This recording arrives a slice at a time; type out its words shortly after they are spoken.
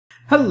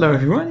Hello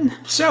everyone!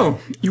 So,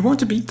 you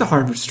want to beat the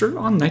Harvester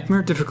on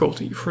Nightmare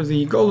difficulty for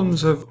the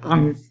Golems of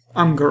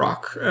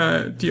Amgarrak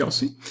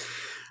DLC.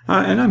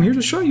 And I'm here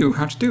to show you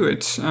how to do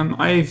it.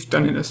 I've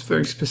done it a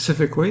very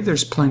specific way.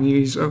 There's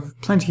plenty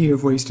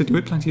of ways to do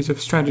it, plenty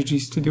of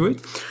strategies to do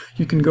it.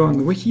 You can go on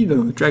the wiki,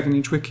 the Dragon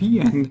Age wiki,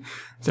 and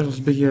there'll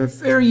be a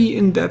very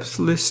in-depth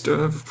list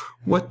of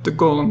what the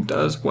golem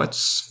does,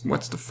 what's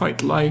the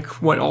fight like,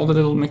 what all the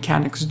little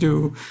mechanics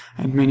do,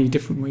 and many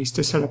different ways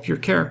to set up your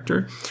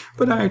character.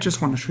 But I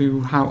just want to show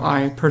you how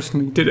I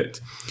personally did it.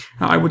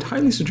 I would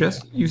highly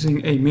suggest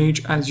using a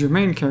mage as your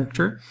main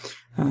character.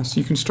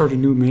 So you can start a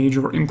new mage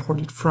or import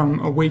it from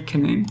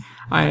Awakening.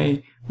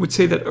 I would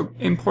say that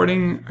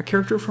importing a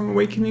character from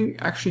Awakening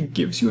actually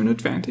gives you an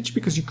advantage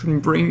because you can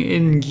bring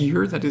in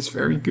gear that is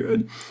very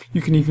good. You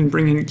can even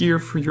bring in gear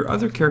for your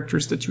other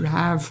characters that you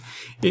have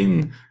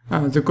in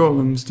the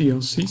Golems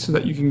DLC so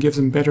that you can give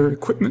them better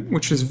equipment,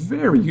 which is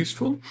very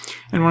useful.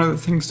 And one of the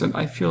things that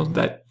I feel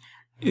that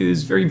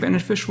is very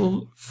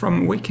beneficial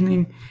from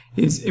Awakening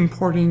is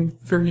importing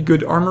very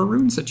good armor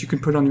runes that you can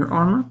put on your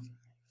armor.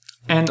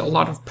 And a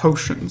lot of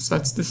potions.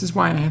 This is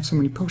why I have so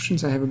many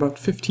potions. I have about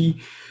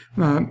 50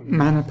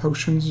 mana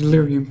potions,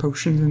 delirium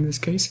potions in this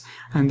case,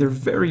 and they're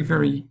very,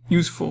 very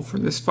useful for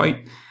this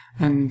fight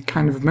and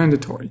kind of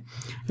mandatory,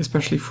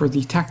 especially for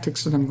the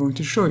tactics that I'm going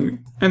to show you.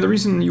 And the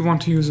reason you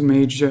want to use a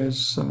mage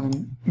is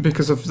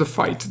because of the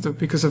fight,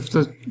 because of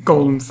the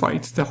golem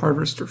fight, the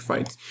harvester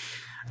fight.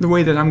 The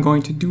way that I'm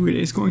going to do it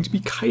is going to be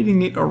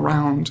kiting it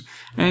around,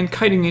 and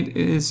kiting it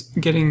is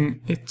getting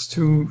it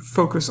to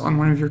focus on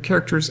one of your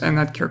characters, and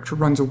that character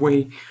runs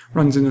away,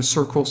 runs in a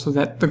circle so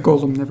that the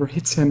golem never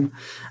hits him,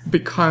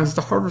 because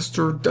the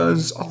harvester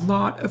does a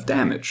lot of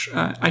damage.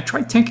 I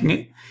tried tanking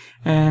it,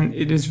 and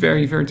it is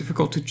very, very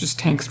difficult to just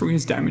tank through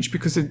his damage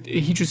because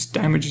he just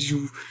damages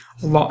you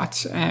a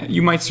lot.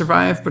 You might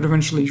survive, but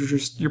eventually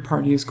your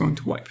party is going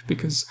to wipe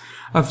because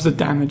of the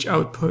damage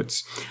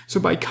outputs.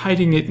 So by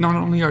kiting it, not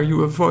only are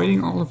you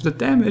avoiding all of the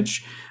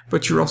damage,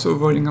 but you're also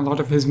avoiding a lot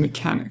of his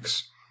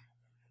mechanics.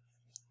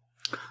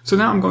 So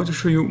now I'm going to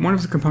show you one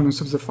of the components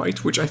of the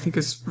fight, which I think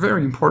is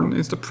very important,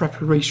 is the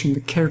preparation,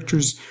 the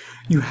characters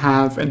you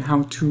have, and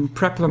how to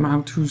prep them,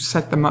 how to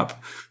set them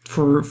up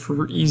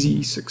for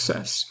easy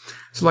success.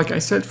 So like I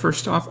said,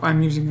 first off,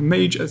 I'm using a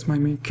mage as my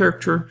main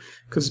character,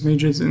 because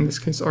mages in this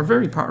case are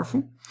very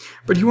powerful.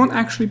 But he won't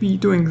actually be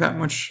doing that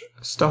much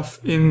stuff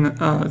in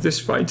this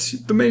fight.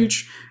 The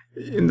mage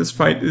in this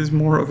fight is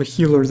more of a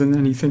healer than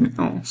anything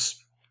else.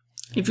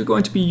 If you're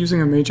going to be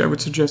using a mage, I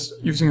would suggest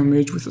using a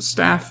mage with a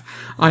staff.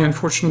 I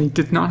unfortunately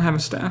did not have a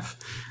staff,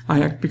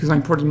 because I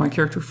imported my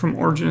character from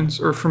Origins,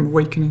 or from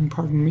Awakening,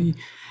 pardon me,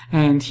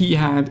 and he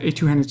had a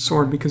two-handed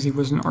sword because he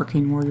was an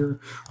Arcane Warrior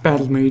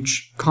Battle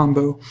Mage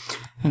combo,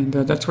 and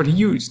that's what he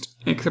used.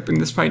 Except in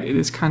this fight, it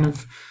is kind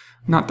of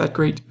not that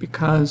great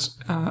because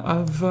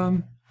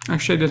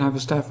actually, I did have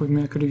a staff with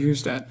me, I could have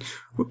used that.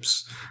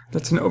 Whoops,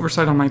 that's an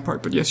oversight on my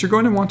part, but yes, you're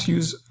going to want to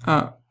use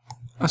a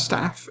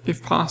staff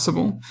if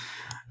possible.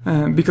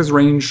 Because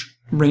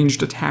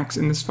ranged attacks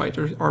in this fight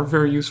are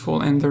very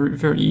useful, and they're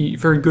very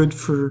good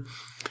for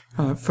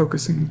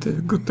focusing the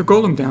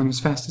golem down as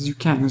fast as you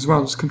can, as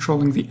well as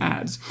controlling the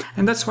adds.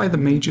 And that's why the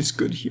mage is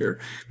good here,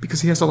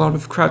 because he has a lot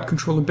of crowd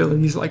control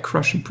abilities like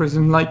Crushing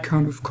Prison, like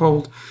Cone of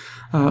Cold,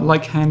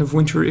 like Hand of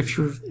Winter if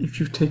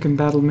you've taken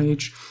Battle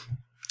Mage,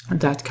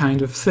 that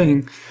kind of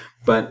thing.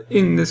 But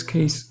in this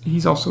case,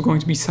 he's also going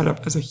to be set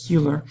up as a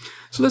healer.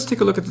 So let's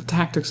take a look at the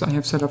tactics I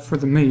have set up for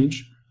the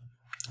mage.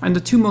 And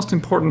the two most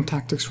important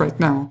tactics right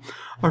now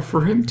are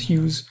for him to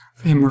use,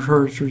 for him or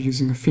her if you're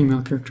using a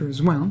female character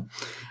as well,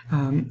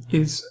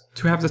 is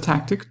to have the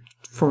tactic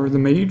for the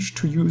mage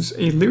to use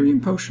a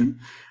lyrium potion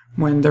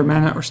when their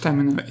mana or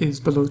stamina is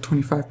below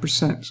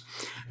 25%.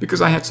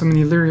 Because I had so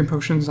many lyrium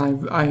potions,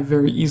 I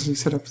very easily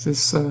set up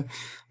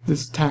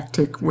this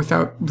tactic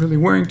without really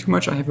worrying too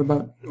much. I have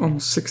about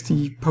almost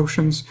 60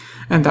 potions,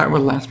 and that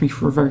will last me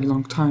for a very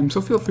long time, so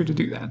feel free to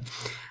do that.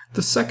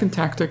 The second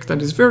tactic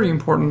that is very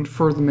important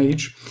for the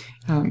mage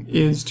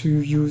is to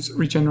use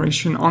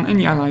regeneration on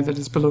any ally that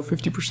is below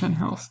 50%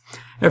 health.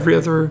 Every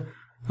other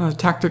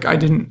tactic, I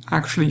didn't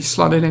actually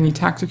slot in any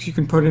tactics. You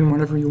can put in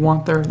whatever you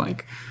want there,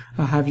 like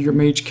have your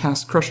mage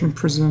cast Crushing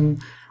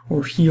Prison,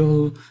 or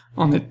heal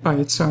on it by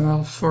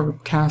itself, or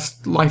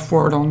cast Life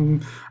Ward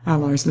on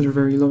allies that are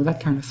very low,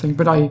 that kind of thing.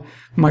 But I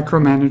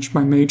micromanage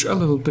my mage a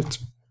little bit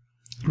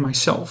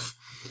myself.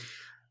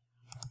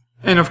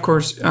 And of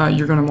course,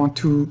 you're going to want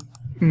to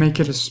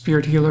make it a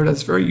spirit healer.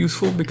 That's very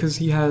useful because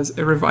he has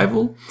a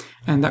revival,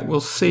 and that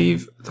will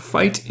save the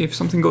fight. If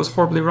something goes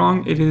horribly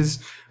wrong, it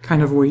is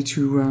kind of a way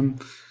to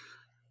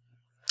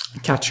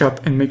catch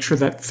up and make sure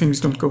that things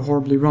don't go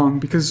horribly wrong.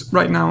 Because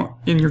right now,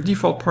 in your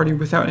default party,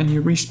 without any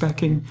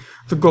respecking,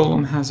 the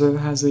golem has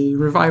a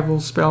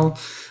revival spell,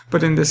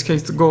 but in this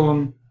case, the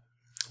golem,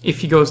 if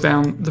he goes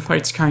down, the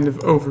fight's kind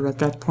of over at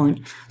that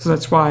point. So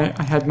that's why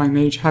I had my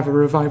mage have a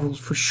revival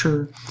for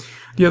sure.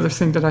 The other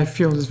thing that I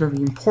feel is very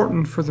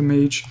important for the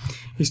mage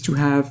is to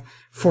have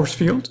force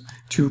field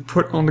to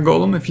put on the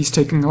golem if he's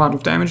taking a lot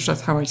of damage.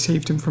 That's how I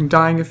saved him from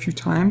dying a few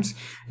times,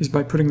 is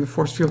by putting the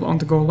force field on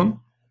the golem,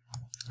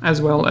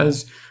 as well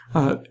as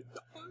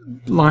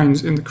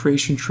lines in the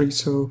creation tree.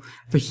 So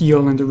the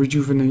heal and the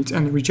rejuvenate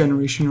and the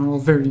regeneration are all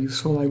very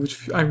useful,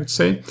 I would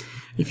say,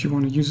 if you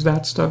want to use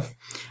that stuff.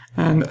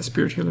 And a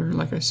spirit healer,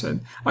 like I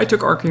said. I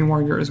took Arcane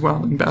Warrior as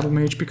well in Battle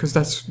Mage because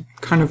that's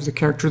kind of the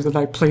character that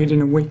I played in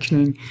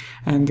Awakening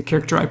and the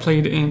character I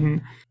played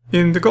in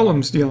the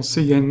Golems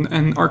DLC.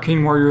 And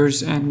Arcane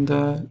Warriors and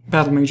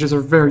Battle Mages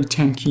are very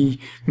tanky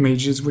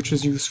mages, which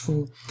is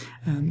useful.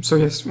 So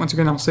yes, once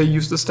again, I'll say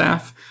use the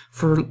staff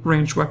for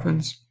ranged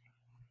weapons.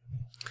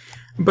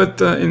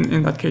 But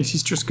in that case,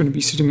 he's just going to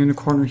be sitting in a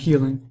corner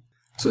healing.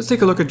 So let's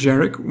take a look at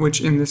Jarek, which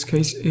in this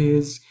case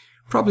is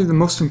probably the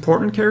most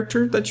important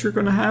character that you're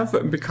going to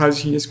have, because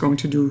he is going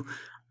to do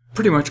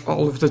pretty much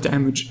all of the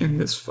damage in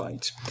this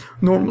fight.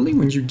 Normally,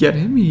 when you get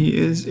him, he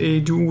is a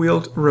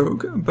dual-wield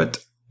rogue,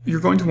 but you're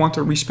going to want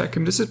to respec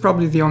him. This is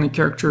probably the only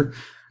character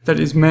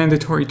that is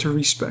mandatory to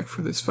respec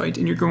for this fight,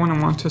 and you're going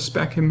to want to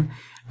spec him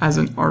as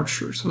an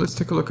archer. So let's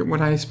take a look at what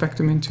I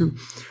spec'd him into.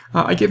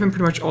 I gave him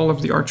pretty much all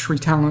of the archery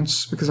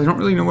talents, because I don't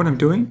really know what I'm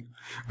doing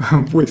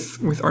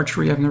with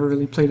archery. I've never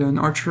really played an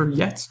archer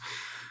yet.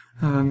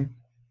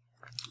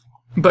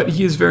 But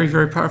he is very,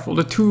 very powerful.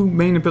 The two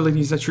main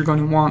abilities that you're going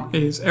to want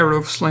is Arrow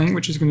of Slaying,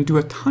 which is going to do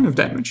a ton of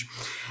damage,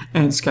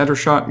 and Scatter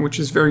Shot, which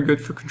is very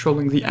good for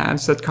controlling the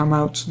adds that come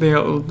out.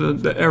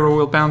 The arrow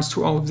will bounce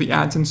to all of the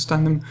adds and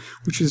stun them,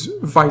 which is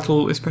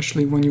vital,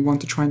 especially when you want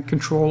to try and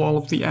control all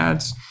of the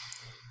adds.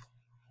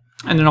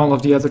 And then all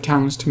of the other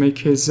talents to make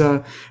his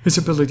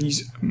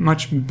abilities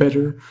much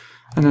better.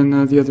 And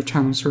then the other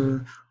talents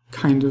are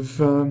kind of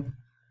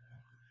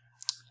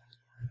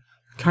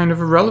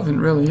irrelevant,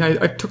 really.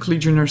 I took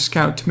Legionnaire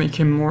Scout to make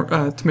him more,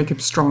 to make him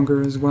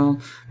stronger as well,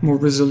 more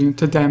resilient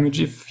to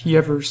damage if he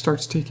ever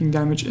starts taking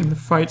damage in the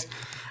fight.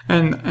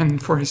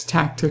 And for his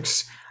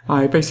tactics,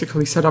 I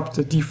basically set up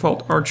the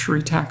default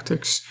archery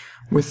tactics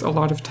with a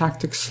lot of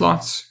tactics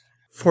slots.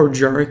 For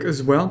Jarek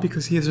as well,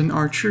 because he is an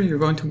archer, you're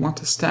going to want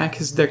to stack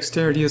his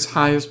dexterity as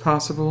high as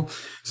possible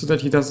so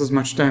that he does as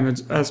much damage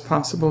as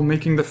possible,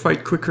 making the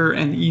fight quicker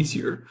and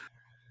easier.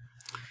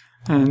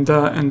 And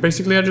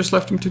basically I just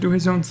left him to do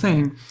his own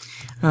thing,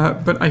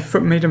 but I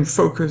made him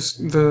focus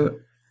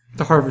the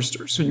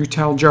Harvester. So you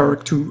tell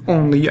Jarek to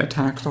only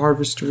attack the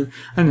Harvester,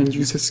 and then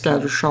use his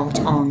scatter shot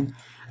on,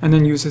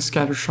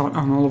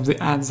 all of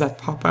the adds that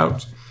pop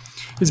out.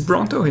 His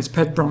Bronto, his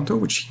pet Bronto,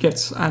 which he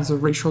gets as a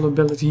racial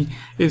ability,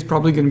 is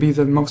probably going to be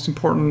the most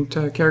important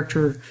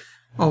character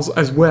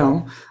as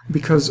well,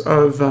 because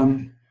of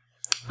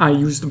I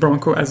used the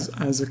Bronco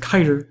as a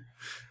kiter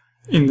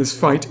in this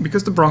fight,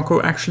 because the Bronco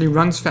actually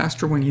runs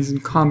faster when he's in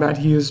combat.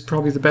 He is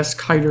probably the best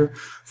kiter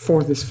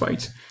for this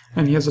fight,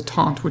 and he has a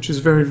taunt, which is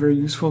very, very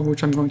useful,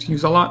 which I'm going to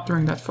use a lot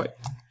during that fight.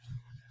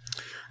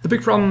 The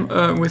big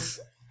problem with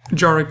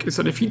Jarek is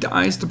that if he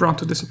dies, the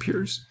Bronto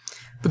disappears.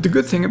 But the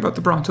good thing about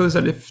the Bronto is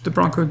that if the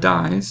Bronco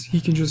dies,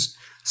 he can just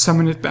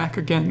summon it back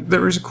again.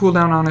 There is a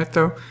cooldown on it,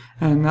 though,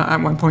 and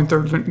at one point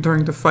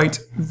during the fight,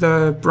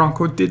 the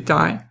Bronco did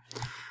die.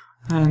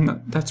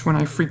 And that's when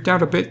I freaked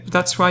out a bit. But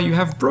that's why you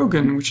have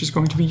Brogan, which is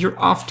going to be your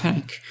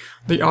off-tank.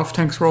 The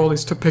off-tank's role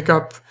is to pick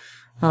up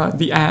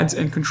the adds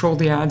and control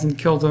the adds and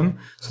kill them,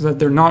 so that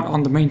they're not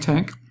on the main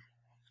tank.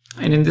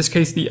 And in this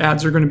case, the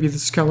adds are going to be the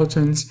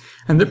skeletons,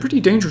 and they're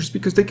pretty dangerous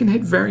because they can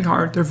hit very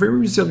hard. They're very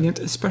resilient,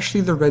 especially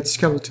the red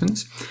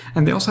skeletons,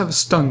 and they also have a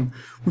stun,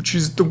 which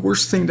is the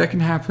worst thing that can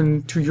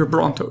happen to your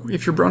Bronto.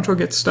 If your Bronto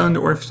gets stunned,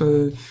 or if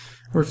the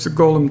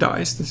golem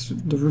dies,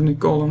 the runic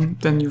golem,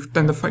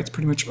 then the fight's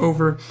pretty much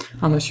over,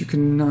 unless you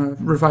can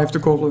revive the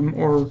golem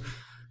or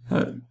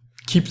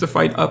keep the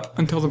fight up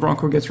until the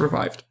Bronco gets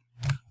revived.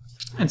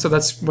 And so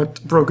that's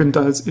what Brogan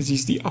does, is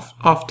he's the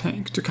off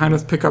tank to kind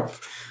of pick up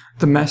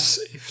the mess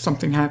if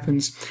something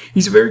happens.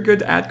 He's a very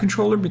good ad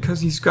controller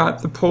because he's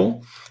got the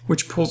pull,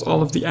 which pulls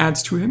all of the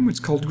adds to him, which is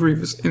called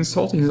Grievous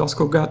Insult. He's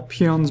also got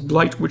Peon's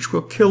Blight, which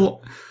will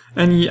kill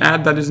any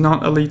ad that is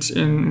not elite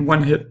in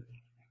one hit.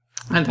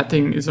 And that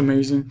thing is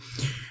amazing.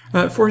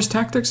 For his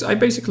tactics, I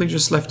basically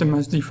just left him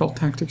as default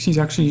tactics.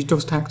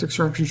 Those tactics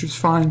are actually just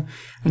fine,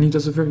 and he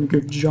does a very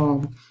good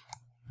job.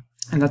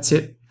 And that's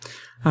it.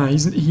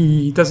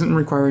 He doesn't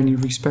require any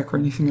respec or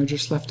anything. I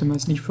just left him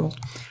as default.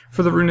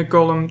 For the Runic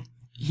Golem,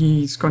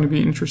 he's going to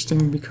be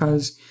interesting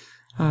because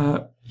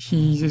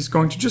he is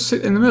going to just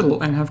sit in the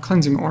middle and have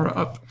Cleansing Aura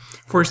up.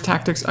 For his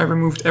tactics, I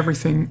removed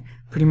everything.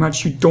 Pretty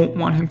much, you don't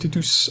want him to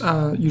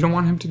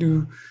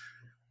do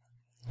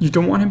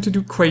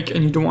Quake,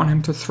 and you don't want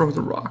him to throw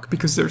the rock,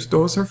 because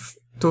those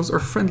are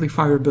friendly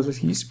fire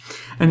abilities,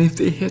 and if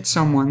they hit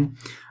someone,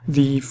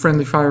 the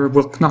friendly fire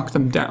will knock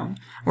them down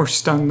or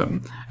stun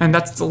them, and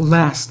that's the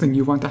last thing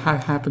you want to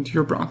have happen to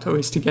your Bronto,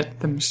 is to get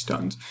them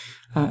stunned,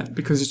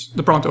 because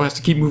the Bronto has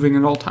to keep moving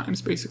at all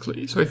times,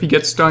 basically. So if he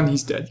gets stunned,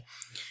 he's dead,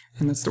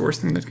 and that's the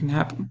worst thing that can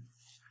happen.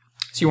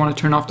 So you want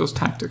to turn off those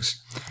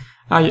tactics.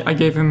 I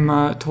gave him,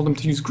 told him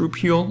to use group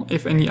heal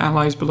if any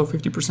allies below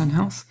 50%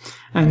 health,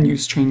 and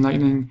use chain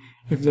lightning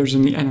if there's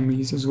any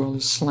enemies, as well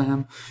as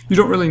slam. You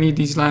don't really need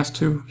these last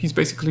two. He's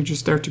basically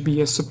just there to be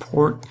a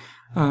support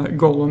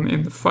golem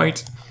in the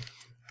fight.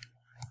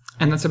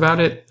 And that's about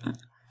it.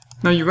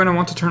 Now you're going to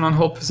want to turn on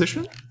hold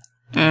position,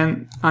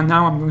 and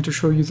now I'm going to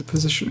show you the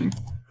positioning.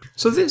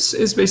 So this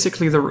is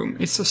basically the room.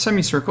 It's a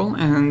semicircle,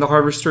 and the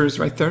harvester is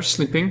right there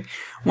sleeping.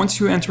 Once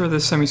you enter the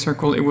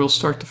semicircle, it will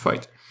start the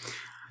fight.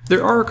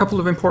 There are a couple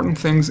of important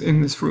things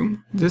in this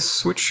room. This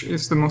switch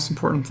is the most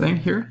important thing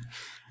here.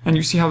 And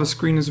you see how the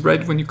screen is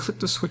red. When you click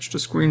the switch, the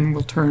screen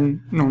will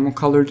turn normal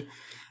colored.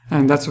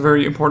 And that's a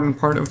very important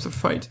part of the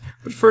fight.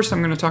 But first I'm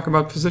going to talk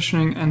about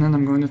positioning, and then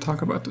I'm going to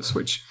talk about the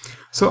switch.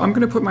 So I'm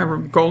going to put my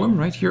golem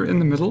right here in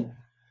the middle.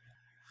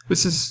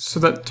 This is so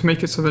that to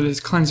make it so that his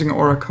cleansing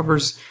aura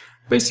covers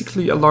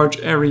basically a large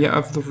area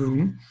of the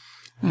room.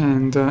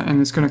 And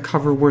it's going to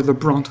cover where the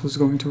Bronto is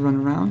going to run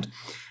around.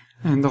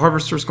 And the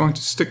harvester is going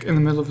to stick in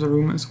the middle of the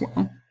room as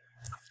well.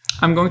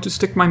 I'm going to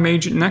stick my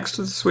mage next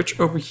to the switch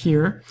over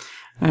here,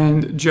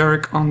 and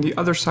Jarek on the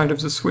other side of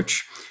the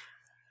switch.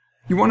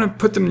 You want to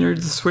put them near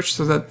the switch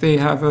so that they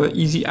have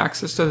easy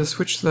access to the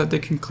switch so that they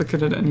can click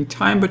it at any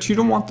time, but you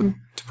don't want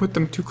them to put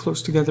them too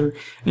close together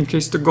in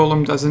case the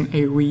golem does an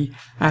AoE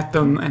at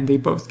them and they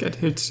both get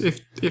hit.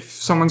 If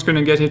someone's going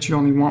to get hit, you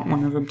only want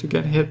one of them to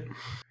get hit,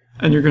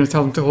 and you're going to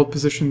tell them to hold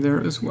position there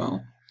as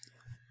well.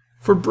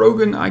 For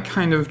Brogan, I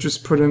kind of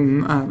just put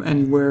him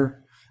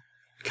anywhere,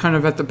 kind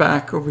of at the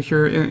back over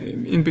here,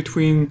 in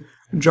between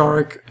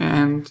Jarek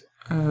and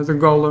the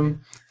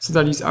golem, so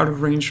that he's out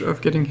of range of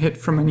getting hit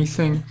from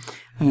anything.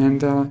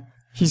 And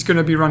he's going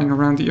to be running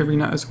around the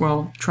arena as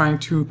well, trying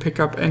to pick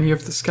up any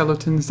of the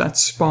skeletons that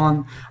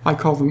spawn. I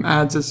call them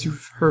ads, as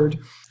you've heard.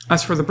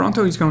 As for the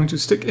Bronto, he's going to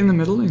stick in the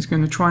middle. He's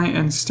going to try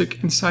and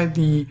stick inside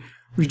the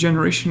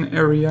regeneration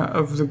area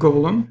of the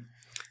golem,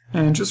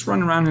 and just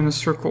run around in a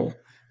circle.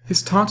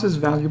 His taunt is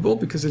valuable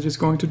because it is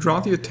going to draw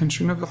the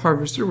attention of the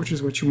harvester, which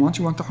is what you want.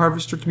 You want the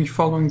harvester to be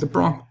following the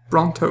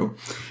Bronto,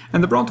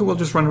 and the Bronto will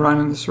just run around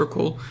in the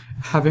circle,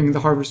 having the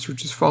harvester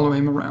just follow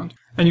him around.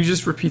 And you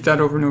just repeat that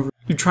over and over.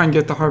 You try and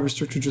get the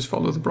harvester to just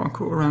follow the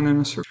Bronco around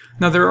in a circle.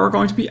 Now there are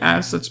going to be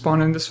ads that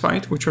spawn in this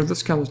fight, which are the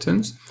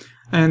skeletons.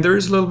 And there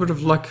is a little bit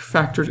of luck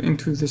factored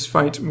into this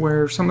fight,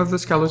 where some of the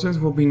skeletons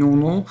will be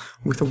normal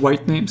with a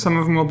white name, some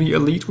of them will be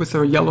elite with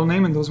a yellow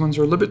name, and those ones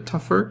are a little bit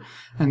tougher,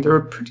 and they're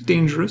pretty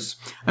dangerous.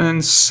 And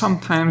then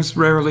sometimes,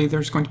 rarely,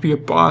 there's going to be a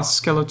boss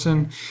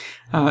skeleton.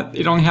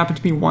 It only happened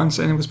to me once,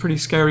 and it was pretty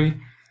scary.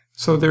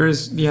 So there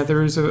is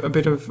a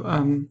bit of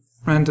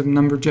random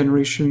number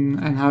generation,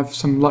 and have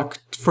some luck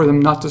for them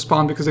not to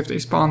spawn, because if they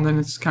spawn, then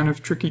it's kind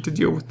of tricky to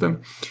deal with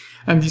them.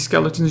 And these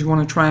skeletons you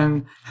want to try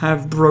and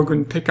have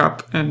Brogan pick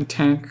up and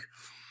tank.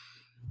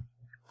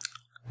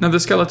 Now the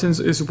skeletons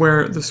is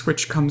where the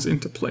switch comes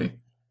into play.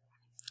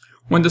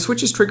 When the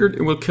switch is triggered,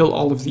 it will kill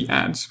all of the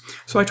ads.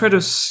 So I try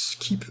to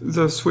keep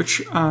the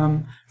switch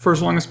for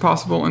as long as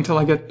possible until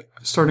I get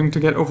starting to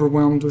get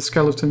overwhelmed with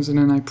skeletons, and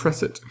then I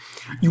press it.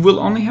 You will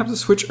only have the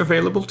switch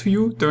available to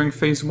you during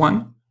phase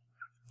 1.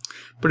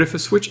 But if a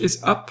switch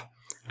is up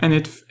and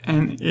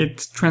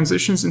it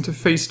transitions into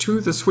phase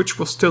 2, the switch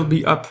will still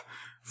be up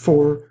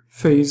for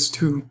phase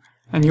 2,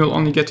 and you'll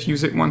only get to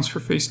use it once for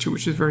phase 2,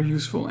 which is very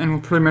useful and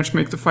will pretty much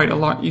make the fight a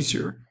lot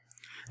easier.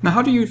 Now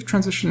how do you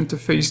transition into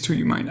phase 2,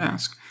 you might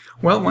ask?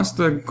 Well, once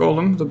the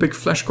golem, the big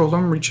flesh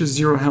golem, reaches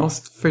 0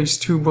 health, phase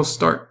 2 will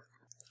start.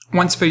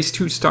 Once phase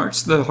 2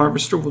 starts, the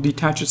harvester will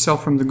detach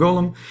itself from the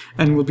golem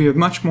and will be a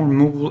much more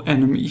mobile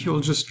enemy. He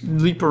will just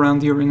leap around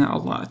the arena a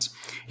lot.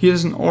 He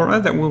has an aura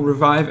that will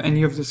revive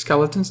any of the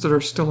skeletons that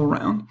are still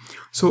around.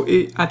 So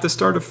at the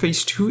start of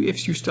phase 2,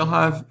 if you still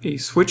have a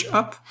switch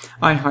up,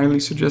 I highly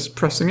suggest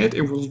pressing it.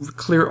 It will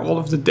clear all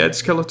of the dead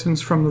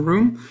skeletons from the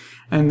room,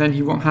 and then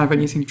he won't have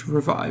anything to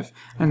revive.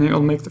 And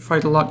it'll make the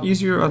fight a lot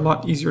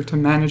easier to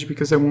manage,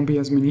 because there won't be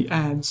as many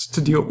ads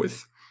to deal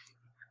with.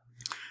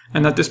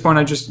 And at this point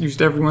I just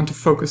used everyone to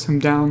focus him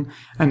down,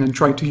 and then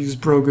tried to use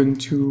Brogan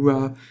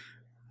to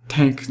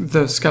tank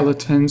the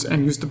skeletons,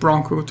 and use the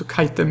Bronco to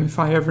kite them if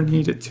I ever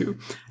needed to.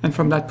 And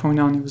from that point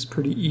on it was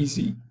pretty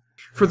easy.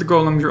 For the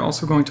golem, you're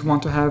also going to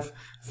want to have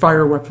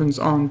fire weapons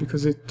on,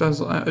 because it does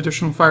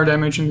additional fire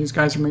damage, and these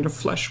guys are made of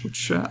flesh,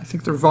 which I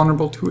think they're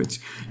vulnerable to it.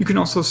 You can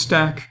also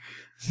stack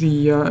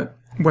the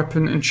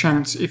weapon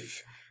enchants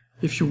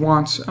if you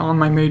want. On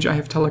my mage I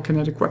have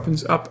telekinetic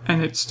weapons up,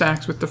 and it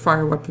stacks with the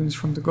fire weapons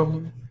from the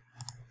golem.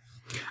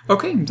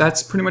 Okay,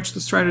 that's pretty much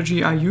the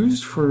strategy I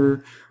used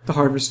for the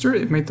harvester.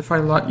 It made the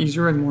fight a lot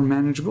easier and more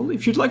manageable.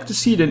 If you'd like to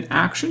see it in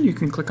action, you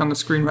can click on the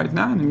screen right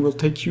now, and it will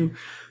take you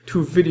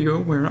to a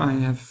video where I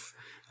have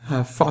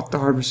fought the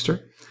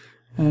harvester,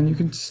 and you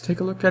can just take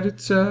a look at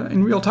it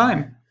in real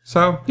time.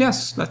 So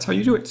yes, that's how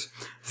you do it.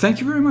 Thank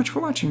you very much for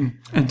watching,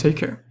 and take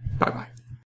care. Bye bye.